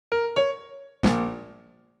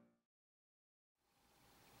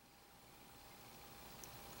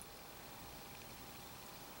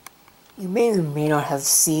You may or may not have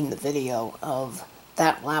seen the video of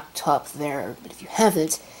that laptop there, but if you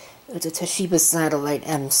haven't, it's a Toshiba Satellite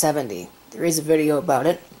M70. There is a video about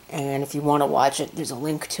it, and if you want to watch it, there's a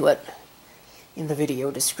link to it in the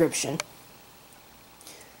video description.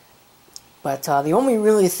 But the only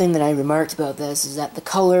really thing that I remarked about this is that the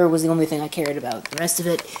color was the only thing I cared about. The rest of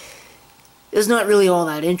it is not really all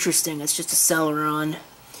that interesting. It's just a Celeron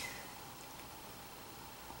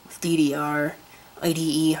with DDR,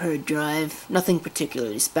 IDE hard drive, nothing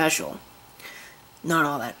particularly special. Not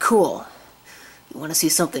all that cool. You want to see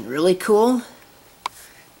something really cool?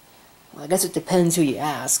 Well, I guess it depends who you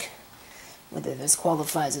ask, whether this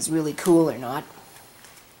qualifies as really cool or not.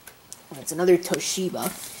 Well, it's another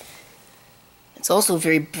Toshiba. It's also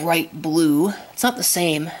very bright blue. It's not the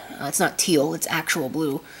same. It's not teal. It's actual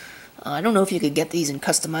blue. I don't know if you could get these in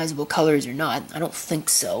customizable colors or not. I don't think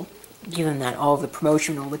so, given that all the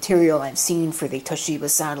promotional material I've seen for the Toshiba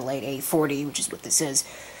Satellite A40, which is what this is,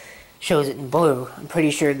 shows it in blue. I'm pretty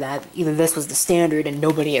sure that either this was the standard and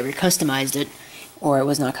nobody ever customized it, or it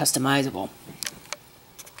was not customizable.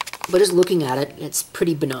 But just looking at it, it's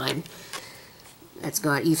pretty benign. It's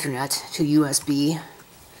got Ethernet to USB.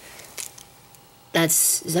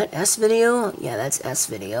 Is that S-Video? Yeah, that's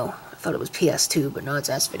S-Video. I thought it was PS2, but no, it's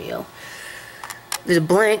S-Video. There's a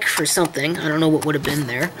blank for something. I don't know what would have been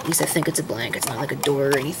there. At least I think it's a blank. It's not like a door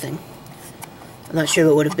or anything. I'm not sure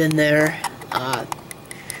what would have been there.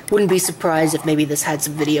 Wouldn't be surprised if maybe this had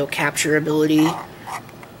some video capture ability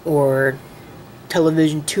or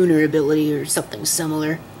television tuner ability or something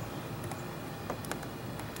similar.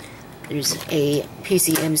 There's a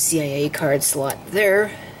Pcmcia card slot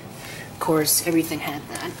there. Of course, everything had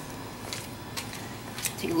that.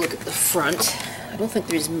 Take a look at the front. I don't think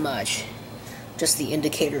there's much. Just the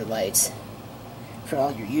indicator lights for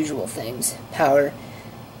all your usual things. Power,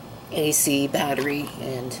 AC, battery,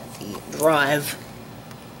 and the drive.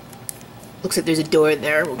 Looks like there's a door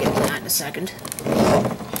there. We'll get to that in a second.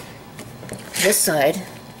 This side,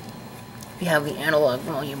 we have the analog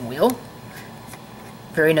volume wheel.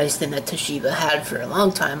 Very nice thing that Toshiba had for a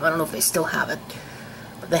long time. I don't know if they still have it,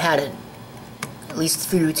 but they had it at least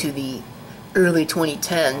through to the early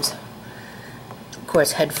 2010s. Of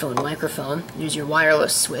course, headphone, microphone. There's your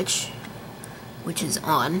wireless switch, which is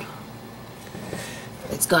on.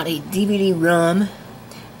 It's got a DVD-ROM,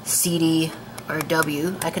 CD,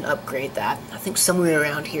 RW. I can upgrade that. I think somewhere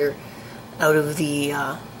around here, out of the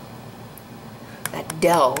that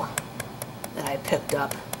Dell that I picked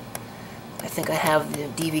up, I think I have the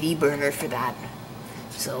DVD burner for that.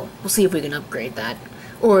 So we'll see if we can upgrade that.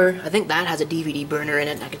 Or I think that has a DVD burner in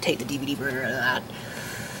it, and I can take the DVD burner out of that.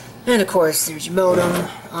 And of course, there's your modem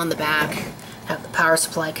on the back. Have the power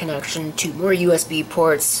supply connection, 2 more USB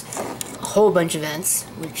ports, a whole bunch of vents,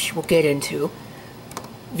 which we'll get into,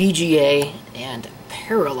 VGA, and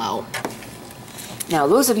parallel. Now,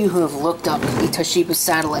 those of you who have looked up the Toshiba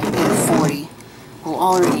Satellite A40 will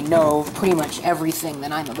already know pretty much everything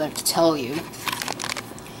that I'm about to tell you.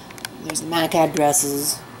 There's the MAC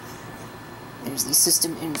addresses. There's the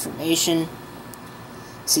system information.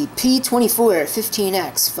 See, P24,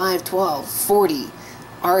 15X, 512, 40,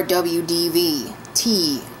 RWDV,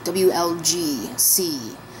 T, WLG,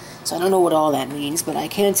 C. So I don't know what all that means, but I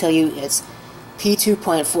can tell you it's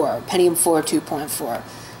P2.4, Pentium 4 2.4.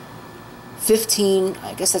 15,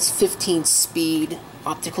 I guess that's 15 speed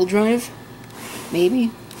optical drive?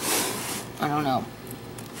 Maybe? I don't know.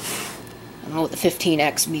 I don't know what the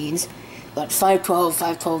 15X means, but 512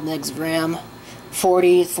 megs of RAM,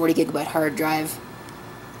 40 gigabyte hard drive,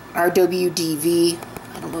 RWDV,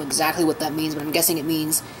 I don't know exactly what that means, but I'm guessing it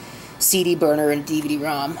means CD burner and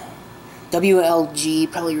DVD-ROM.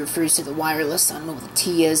 WLG probably refers to the wireless. I don't know what the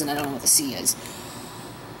T is, and I don't know what the C is.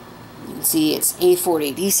 You can see it's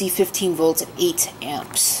A40, DC 15 volts at 8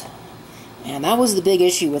 amps. And that was the big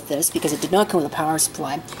issue with this, because it did not come with a power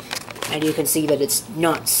supply. And you can see that it's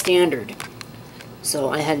not standard. So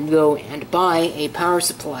I had to go and buy a power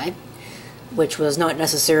supply, which was not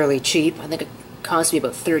necessarily cheap. I think it cost me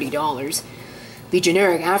about $30. The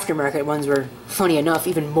generic aftermarket ones were, funny enough,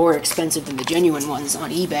 even more expensive than the genuine ones on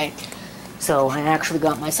eBay. So I actually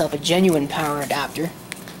got myself a genuine power adapter.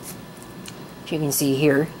 As you can see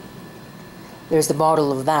here, there's the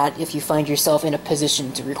model of that if you find yourself in a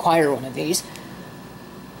position to require one of these.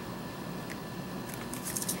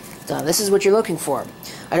 So this is what you're looking for.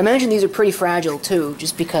 I'd imagine these are pretty fragile too,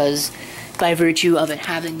 just because by virtue of it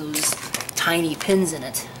having those tiny pins in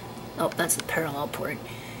it. Oh, that's the parallel port.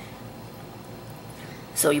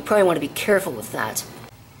 So you probably want to be careful with that.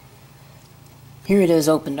 Here it is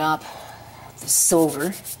opened up. The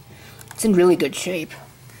silver. It's in really good shape.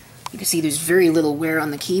 You can see there's very little wear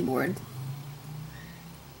on the keyboard.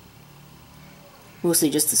 Mostly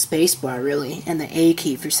just the space bar, really, and the A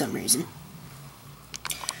key for some reason.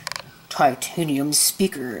 Titanium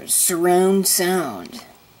speakers, surround sound.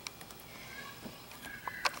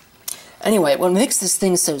 Anyway, what makes this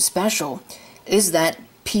thing so special is that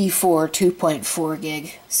P4 2.4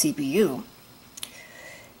 gig CPU.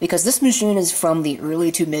 Because this machine is from the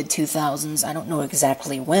early to mid 2000s. I don't know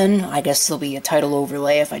exactly when. I guess there'll be a title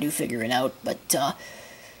overlay if I do figure it out. But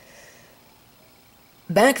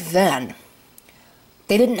back then,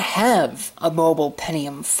 they didn't have a mobile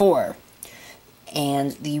Pentium 4.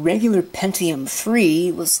 And the regular Pentium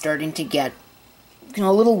 3 was starting to get,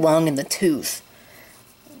 a little long in the tooth.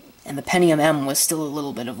 And the Pentium M was still a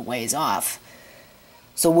little bit of a ways off.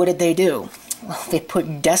 So what did they do? Well, they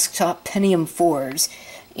put desktop Pentium 4s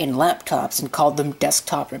in laptops and called them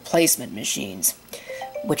desktop replacement machines,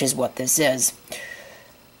 which is what this is.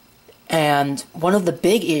 And one of the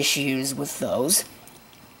big issues with those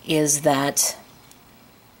is that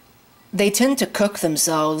they tend to cook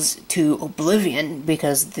themselves to oblivion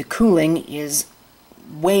because the cooling is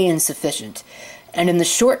way insufficient. And in the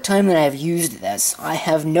short time that I've used this, I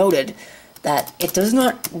have noted that it does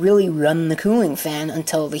not really run the cooling fan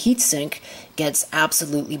until the heatsink gets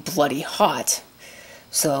absolutely bloody hot.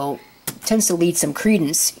 So it tends to lead some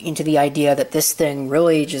credence into the idea that this thing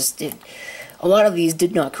really just a lot of these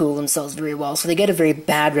did not cool themselves very well, so they get a very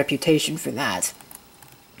bad reputation for that.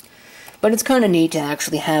 But it's kind of neat to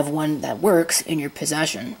actually have one that works in your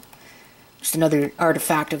possession. Just another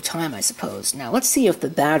artifact of time, I suppose. Now let's see if the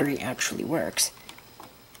battery actually works.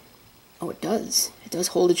 Oh, it does. It does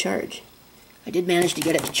hold a charge. I did manage to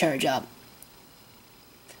get it to charge up.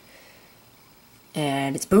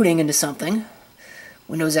 And it's booting into something.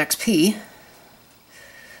 Windows XP.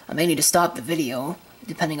 I may need to stop the video,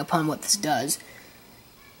 depending upon what this does.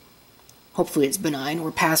 Hopefully it's benign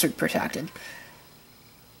or password protected.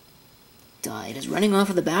 It is running off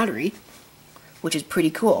of the battery, which is pretty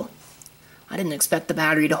cool. I didn't expect the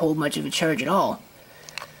battery to hold much of a charge at all.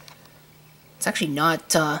 It's actually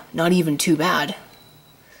not even too bad.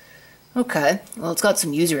 Okay, well, it's got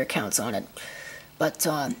some user accounts on it. But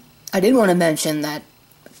I did want to mention that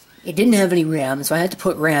it didn't have any RAM, so I had to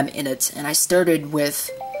put RAM in it, and I started with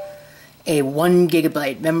a 1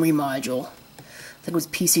 GB memory module. I think it was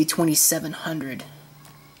PC2700.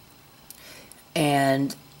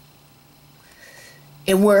 And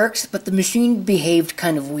it worked, but the machine behaved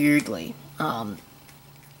kind of weirdly. And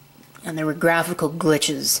there were graphical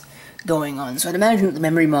glitches going on. So I'd imagine that the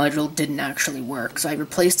memory module didn't actually work. So I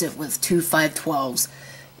replaced it with two 512s,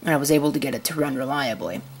 and I was able to get it to run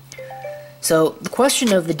reliably. So the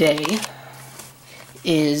question of the day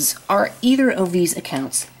is, are either of these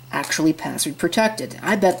accounts actually password protected?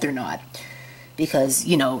 I bet they're not. Because,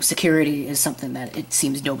 you know, security is something that it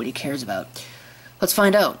seems nobody cares about. Let's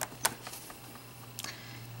find out.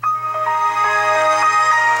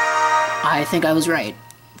 I think I was right.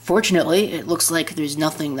 Fortunately, it looks like there's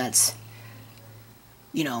nothing that's,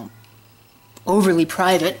 you know, overly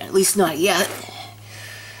private, at least not yet.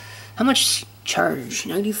 How much charge?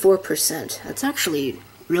 94%. That's actually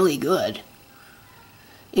really good.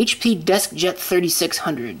 HP DeskJet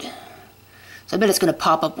 3600. So I bet it's going to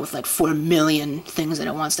pop up with like 4 million things that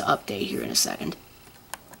it wants to update here in a second.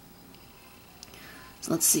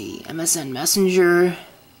 So let's see. Msn Messenger.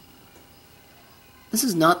 This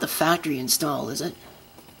is not the factory install, is it?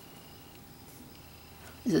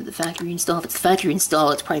 Is it the factory install? If it's the factory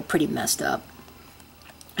install, it's probably pretty messed up.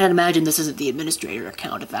 I'd imagine this isn't the administrator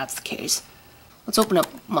account if that's the case. Let's open up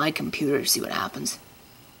my computer to see what happens.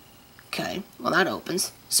 Okay, well that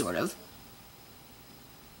opens, sort of.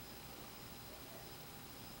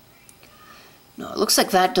 No, it looks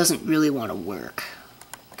like that doesn't really want to work.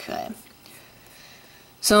 Okay.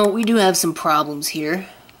 So we do have some problems here.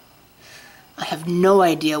 I have no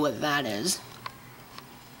idea what that is.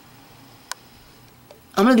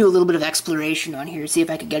 I'm going to do a little bit of exploration on here, see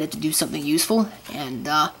if I can get it to do something useful, and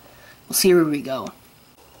we'll see where we go.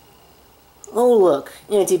 Oh look,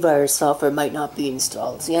 antivirus software might not be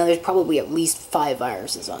installed. So yeah, there's probably at least 5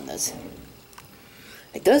 viruses on this.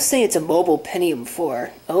 It does say it's a mobile Pentium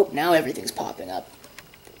 4. Oh, now everything's popping up.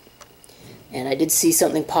 And I did see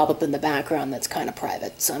something pop up in the background that's kind of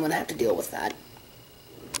private, so I'm going to have to deal with that.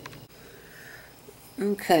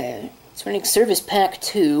 Okay, it's running Service Pack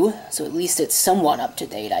 2, so at least it's somewhat up to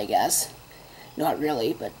date, I guess. Not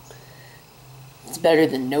really, but it's better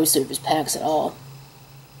than no service packs at all.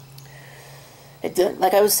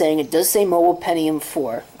 Like I was saying, it does say mobile Pentium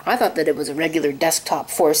 4. I thought that it was a regular desktop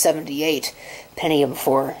 478 Pentium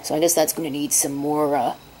 4, so I guess that's going to need some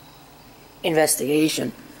more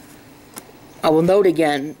investigation. I will note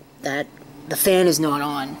again that the fan is not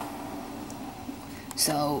on.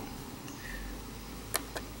 So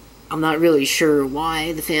I'm not really sure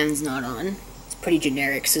why the fan's not on. It's a pretty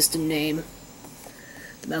generic system name.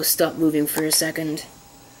 The mouse stopped moving for a second.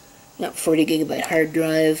 Got 40 gigabyte hard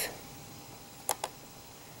drive.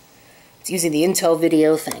 It's using the Intel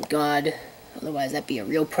video, thank God. Otherwise that'd be a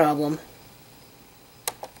real problem.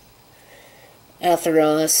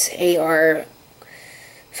 Atheros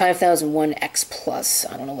AR5001X Plus.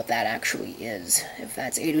 I don't know what that actually is. If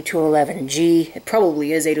that's 802.11g, it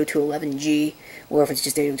probably is 802.11g, or if it's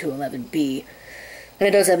just 802.11b. And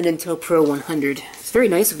it does have an Intel Pro 100. It's very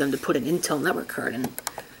nice of them to put an Intel network card in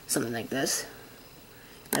something like this,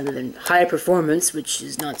 rather than high performance, which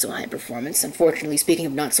is not so high performance. Unfortunately, speaking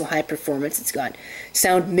of not so high performance, it's got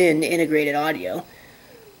SoundMin integrated audio.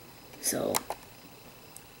 So,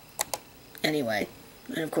 anyway,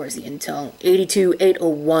 and of course the Intel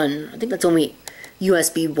 82801. I think that's only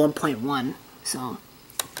USB 1.1. So,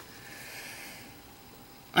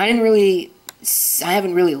 I haven't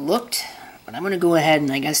really looked, but I'm gonna go ahead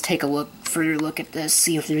and I guess take a further look at this,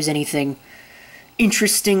 see if there's anything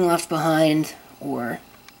interesting left behind, or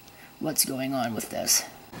what's going on with this.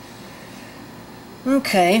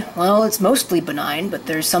 Okay, well, it's mostly benign, but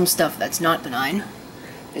there's some stuff that's not benign.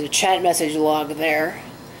 There's a chat message log there.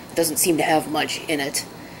 It doesn't seem to have much in it.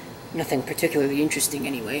 Nothing particularly interesting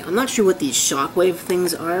anyway. I'm not sure what these shockwave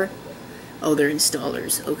things are. Oh, they're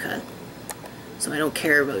installers. Okay. So I don't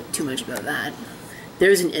care too much about that.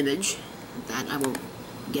 There's an image that I won't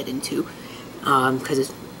get into,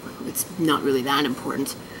 because it's not really that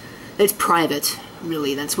important. It's private,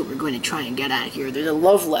 really. That's what we're going to try and get at here. There's a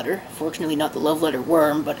love letter. Fortunately, not the love letter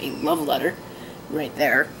worm, but a love letter right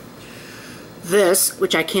there. This,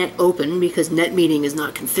 which I can't open because NetMeeting is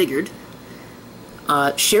not configured.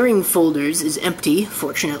 Sharing folders is empty,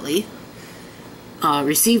 fortunately.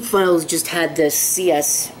 Received files just had this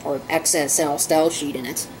CS or XSL style sheet in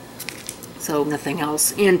it. So nothing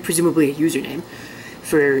else. And presumably a username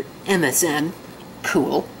for MSN.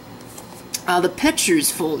 Cool. The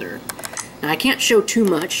pictures folder. Now I can't show too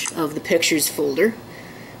much of the pictures folder.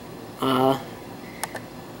 There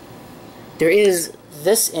is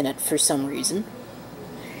this in it for some reason.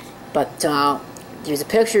 But there's a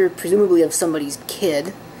picture presumably of somebody's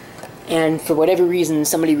kid. And for whatever reason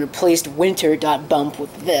somebody replaced winter.bump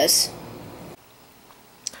with this.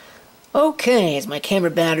 Okay, as my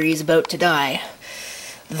camera battery is about to die.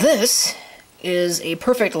 This is a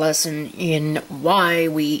perfect lesson in why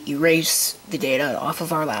we erase the data off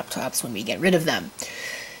of our laptops when we get rid of them.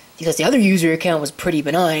 Because the other user account was pretty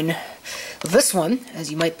benign. This one,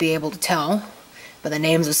 as you might be able to tell by the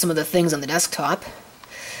names of some of the things on the desktop,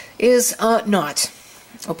 is not.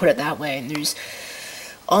 I'll put it that way. And there's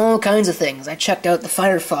all kinds of things. I checked out the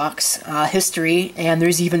Firefox history, and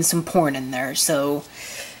there's even some porn in there, so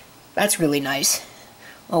that's really nice.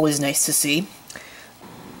 Always nice to see.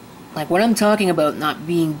 Like, what I'm talking about not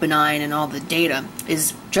being benign and all the data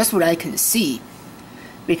is just what I can see,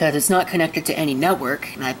 because it's not connected to any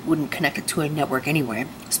network, and I wouldn't connect it to a network anyway,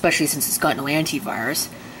 especially since it's got no antivirus.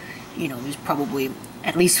 You know, there's probably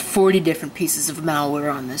at least 40 different pieces of malware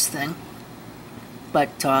on this thing.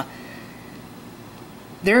 But,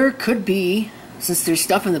 there could be, since there's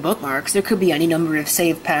stuff in the bookmarks, there could be any number of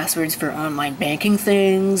saved passwords for online banking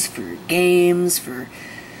things, for games, for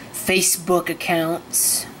Facebook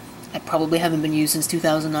accounts. I probably haven't been used since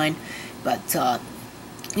 2009, but,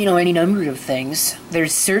 you know, any number of things.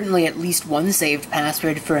 There's certainly at least one saved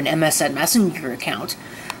password for an Msn Messenger account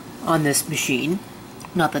on this machine.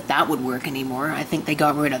 Not that that would work anymore. I think they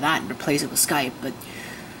got rid of that and replaced it with Skype, but,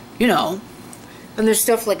 you know. And there's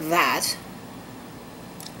stuff like that,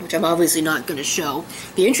 which I'm obviously not going to show.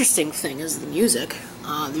 The interesting thing is the music.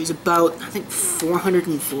 There's about, I think,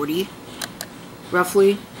 440,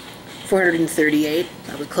 roughly. 438,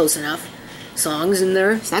 that was close enough, songs in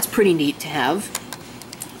there. So that's pretty neat to have.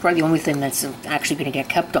 Probably the only thing that's actually going to get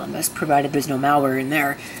kept on this, provided there's no malware in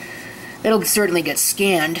there. It'll certainly get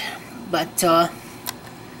scanned, but,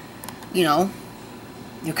 you know,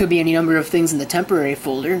 there could be any number of things in the temporary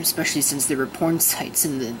folder, especially since there were porn sites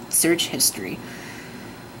in the search history.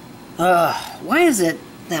 Why is it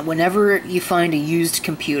that whenever you find a used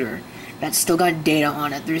computer that's still got data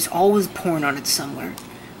on it, there's always porn on it somewhere?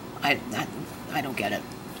 I don't get it.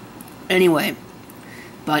 Anyway,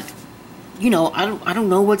 but, you know, I don't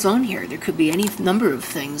know what's on here. There could be any number of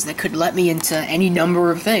things that could let me into any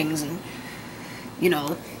number of things, and, you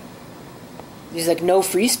know, there's like no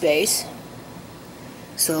free space.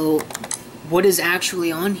 So, what is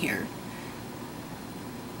actually on here?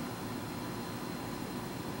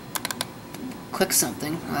 Click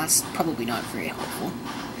something. Well, that's probably not very helpful.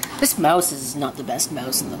 This mouse is not the best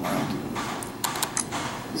mouse in the world.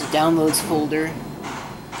 There's a downloads folder.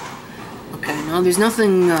 Okay, no, there's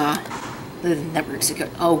nothing other than network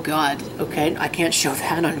security. Oh god, okay, I can't show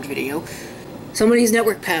that on video. Somebody's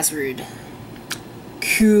network password.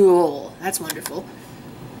 Cool, that's wonderful.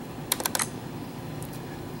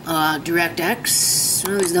 DirectX,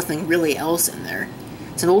 well, there's nothing really else in there.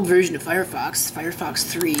 It's an old version of Firefox, Firefox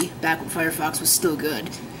 3, back when Firefox was still good.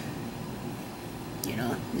 You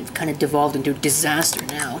know, they've kind of devolved into a disaster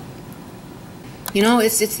now. You know,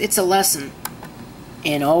 it's a lesson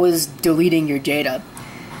in always deleting your data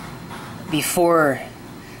before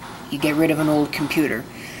you get rid of an old computer.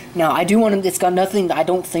 Now, I do want to, it's got nothing, I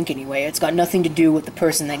don't think anyway, it's got nothing to do with the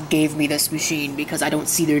person that gave me this machine, because I don't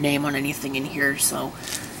see their name on anything in here, so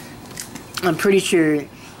I'm pretty sure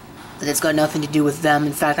that it's got nothing to do with them.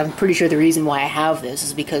 In fact, I'm pretty sure the reason why I have this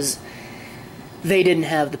is because they didn't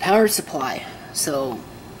have the power supply, so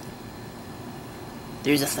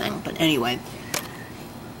there's a thing. But anyway,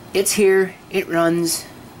 it's here, it runs.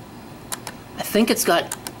 I think it's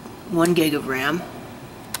got 1 gig of RAM,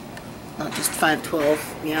 not just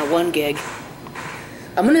 512, yeah, 1 gig.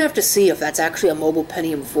 I'm gonna have to see if that's actually a mobile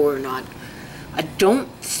Pentium 4 or not. I don't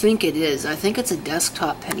think it is. I think it's a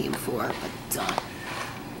desktop Pentium 4, but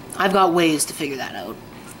I've got ways to figure that out.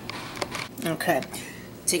 Okay,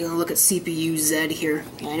 taking a look at CPU Z here.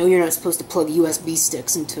 I know you're not supposed to plug USB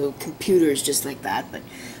sticks into computers just like that, but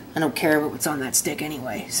I don't care what's on that stick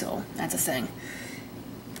anyway, so that's a thing.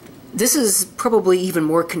 This is probably even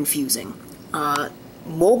more confusing.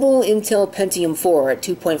 Mobile Intel Pentium 4 at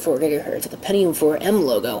 2.4 GHz with the Pentium 4M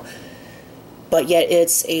logo, but yet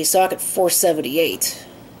it's a socket 478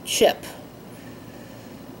 chip.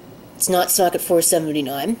 It's not socket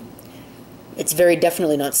 479. It's very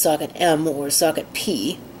definitely not socket M or socket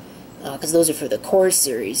P, because those are for the Core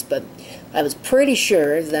series, but I was pretty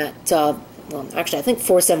sure that, well, actually I think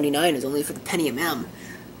 479 is only for the Pentium M,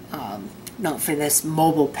 not for this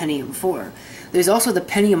mobile Pentium 4. There's also the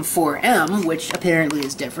Pentium 4M, which apparently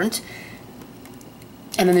is different,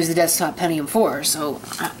 and then there's the desktop Pentium 4, so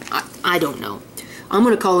I don't know. I'm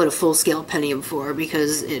going to call it a full-scale Pentium 4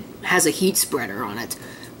 because it has a heat spreader on it,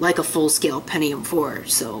 like a full-scale Pentium 4,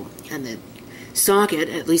 so, and the socket,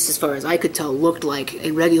 at least as far as I could tell, looked like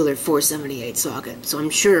a regular 478 socket, so I'm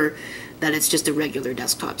sure that it's just a regular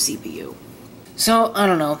desktop CPU. So, I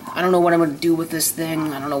don't know. I don't know what I'm going to do with this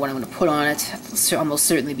thing. I don't know what I'm going to put on it. There'll almost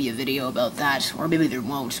certainly be a video about that, or maybe there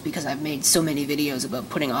won't, because I've made so many videos about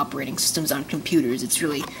putting operating systems on computers. It's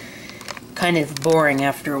really kind of boring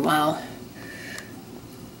after a while.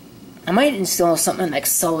 I might install something like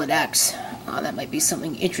SolidX. That might be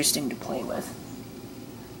something interesting to play with.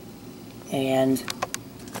 And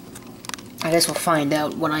I guess we'll find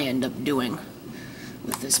out what I end up doing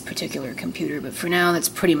with this particular computer. But for now, that's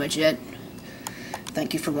pretty much it.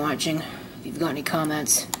 Thank you for watching. If you've got any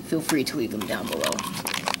comments, feel free to leave them down below.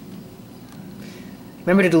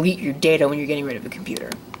 Remember to delete your data when you're getting rid of a computer.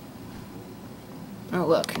 Oh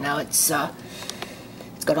look, now it's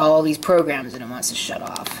got all these programs and it wants to shut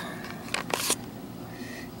off.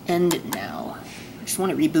 End now. I just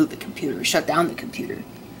want to reboot the computer, shut down the computer.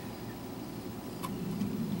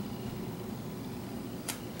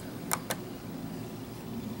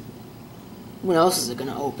 When else is it going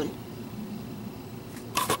to open?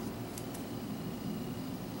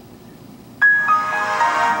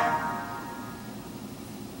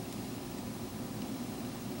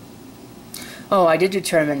 Oh, I did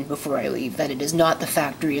determine before I leave that it is not the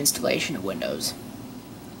factory installation of Windows.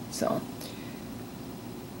 So,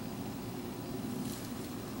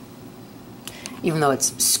 even though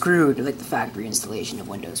it's screwed like the factory installation of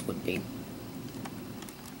Windows would be.